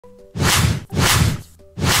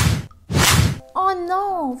Oh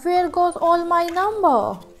no, where goes all my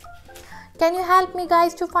number? Can you help me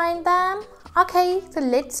guys to find them? Okay, so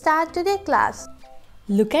let's start today's class.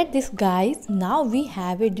 Look at this guys, now we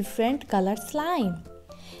have a different color slime.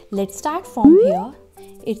 Let's start from here.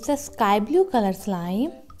 It's a sky blue color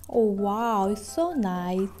slime. Oh wow, it's so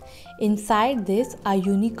nice. Inside this a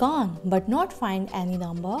unicorn but not find any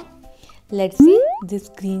number. Let's see this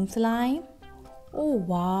green slime. Oh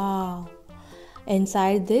wow.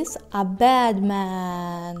 Inside this a bad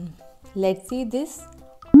man. Let's see this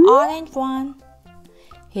orange one.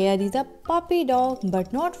 Here is a puppy dog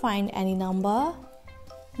but not find any number.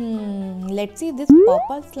 Let's see this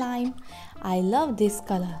purple slime. I love this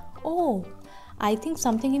color. Oh, I think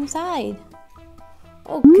something inside.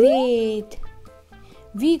 Oh great.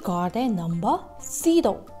 We got a number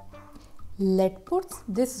 0. Let's put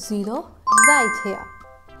this 0 right here.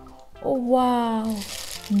 Oh wow.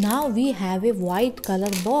 Now we have a white color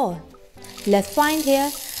ball. Let's find here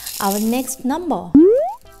our next number.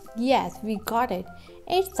 Yes, we got it.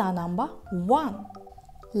 It's a number 1.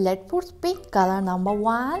 Let's put pink color number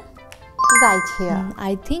 1 right here.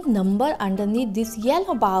 I think number underneath this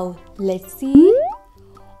yellow bowl. Let's see.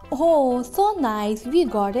 Oh, so nice. We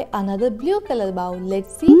got another blue color bowl.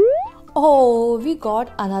 Let's see. Oh, we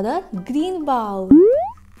got another green bowl.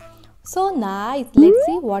 So nice. Let's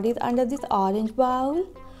see what is under this orange bowl.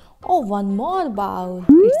 Oh, one more bowl.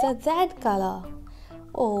 It's a red color.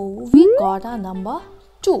 Oh, we got a number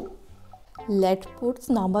 2. Let's put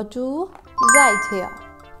number 2 right here.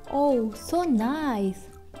 Oh, so nice.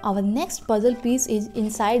 Our next puzzle piece is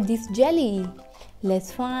inside this jelly.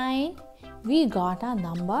 Let's find. We got a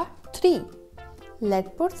number 3. Let's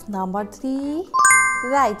put number 3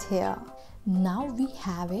 right here. Now we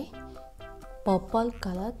have a purple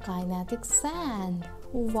color kinetic sand.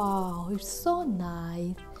 Wow, it's so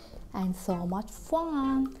nice and so much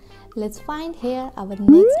fun. Let's find here our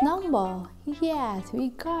next number. Yes,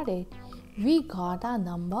 we got it. We got a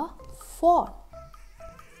number 4.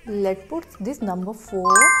 Let's put this number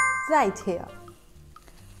 4 right here.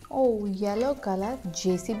 Oh, yellow color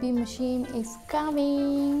JCB machine is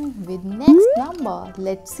coming with next number.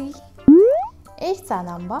 Let's see. It's a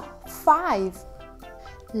number 5.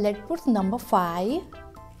 Let's put number 5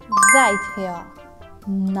 right here.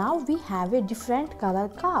 Now we have a different color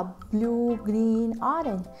cup. Blue, green,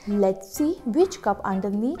 orange. Let's see which cup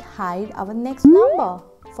underneath hide our next number.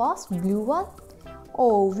 First blue one.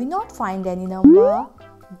 Oh, we not find any number.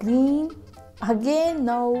 Green. Again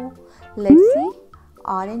no. Let's see.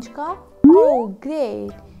 Orange cup. Oh great.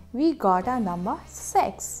 We got a number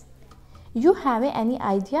 6. You have any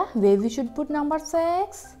idea where we should put number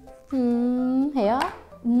 6? Here?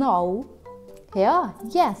 No. Here?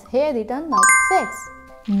 Yes, here written number 6.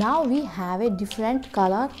 Now we have a different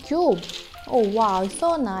color cube. Oh wow,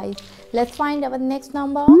 so nice. Let's find our next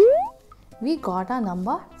number. We got a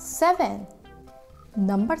number 7.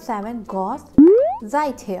 Number 7 goes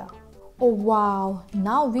right here. Oh wow,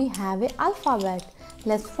 now we have an alphabet.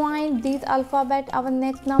 Let's find this alphabet our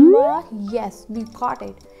next number. Yes, we got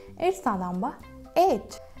it. It's the number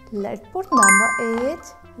 8. Let's put number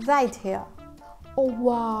 8 right here. Oh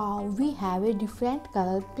wow, we have a different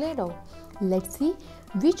color Play-Doh. Let's see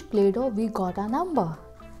which Play-Doh we got a number.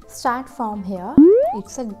 Start from here.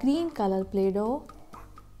 It's a green color Play-Doh.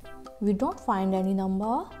 We don't find any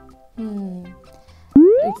number.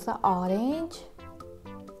 It's a orange.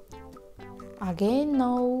 Again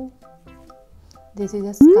no. This is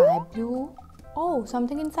a sky blue. Oh,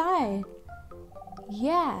 something inside.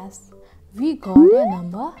 Yes, we got a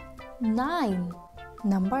number 9.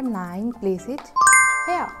 Number 9, place it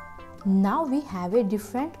here. Now we have a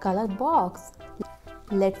different color box.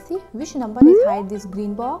 Let's see which number is hide this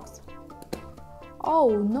green box.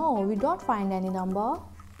 Oh no, we don't find any number.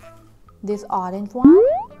 This orange one.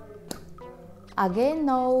 Again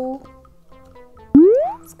no.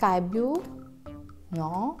 Sky blue.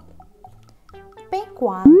 No. Pink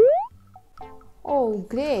one. Oh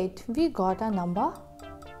great, we got a number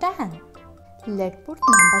 10. Let's put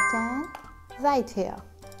number 10 right here.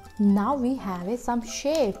 Now we have some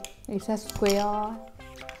shape. It's a square,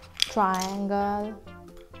 triangle,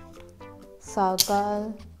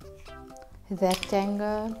 circle,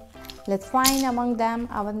 rectangle. Let's find among them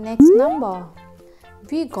our next number.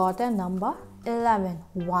 We got a number 11.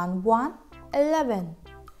 1, 1, 11.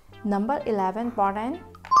 Number 11 important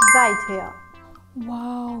right here.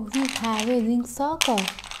 Wow, we have a ring circle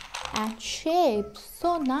and shape.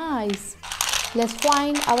 So nice. Let's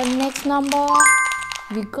find our next number.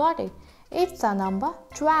 We got it. It's a number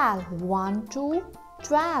 12. 1, 2,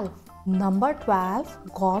 12. Number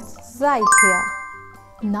 12 goes right here.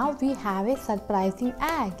 Now we have a surprising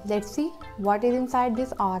egg. Let's see what is inside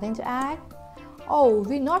this orange egg. Oh,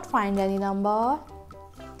 we not find any number.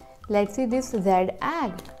 Let's see this red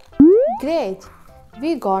egg. Great,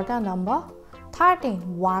 we got a number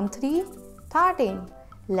 13. 1, 3, 13.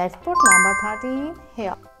 Let's put number 13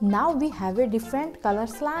 here. Now we have a different color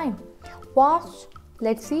slime. Watch,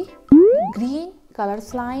 let's see. Green color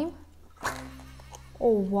slime.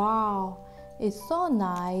 Oh wow, it's so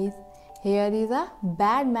nice. Here is a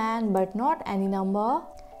bad man but not any number.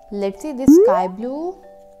 Let's see this sky blue.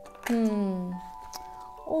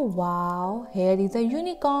 Oh wow, here is a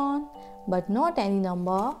unicorn but not any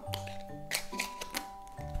number.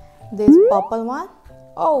 This purple one.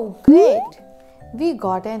 Oh great, we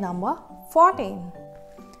got a number 14.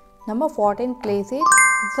 Number 14, place it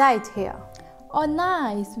right here. Oh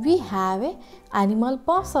nice, we have a animal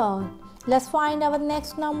puzzle. Let's find our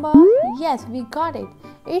next number. Yes, we got it.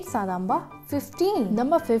 It's a number 15.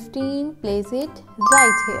 Number 15, place it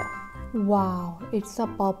right here. Wow, it's a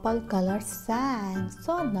purple colored sand.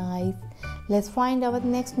 So nice. Let's find our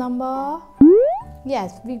next number.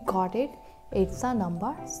 Yes, we got it. It's a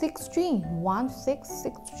number 16. 1, 6,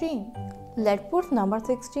 16. Let's put number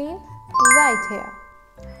 16 right here.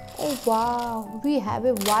 Oh wow, we have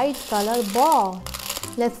a white color ball.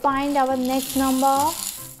 Let's find our next number.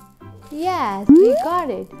 Yes, we got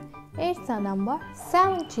it. It's a number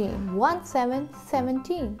 17. 1, 7,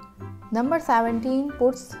 17. Number 17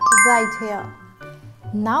 puts right here.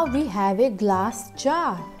 Now we have a glass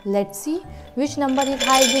jar. Let's see which number is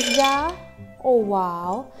inside this jar. Oh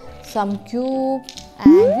wow, some cube,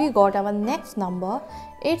 and we got our next number.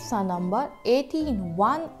 It's a number 18.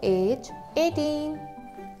 1, 8, 18.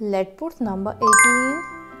 Let's put number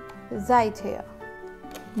 18 right here.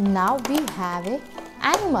 Now we have a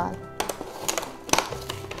animal.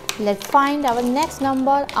 Let's find our next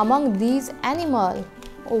number among these animals.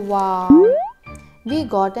 Oh wow, we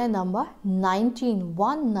got a number 19.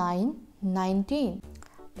 1, 9, 19.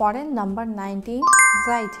 Put in number 19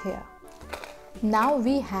 right here. Now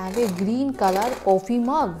we have a green color coffee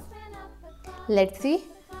mug. Let's see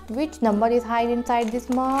which number is hidden inside this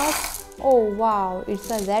mug. Oh wow,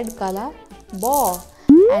 it's a red color ball,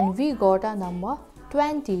 and we got a number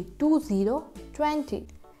 20. 20, 20.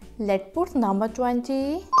 Let's put number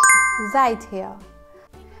 20 right here.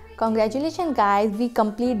 Congratulations guys, we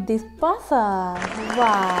complete this puzzle.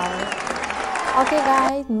 Wow. Okay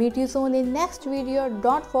guys, meet you soon in next video.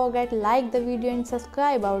 Don't forget like the video and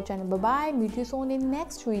subscribe our channel. Bye bye. Meet you soon in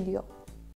next video.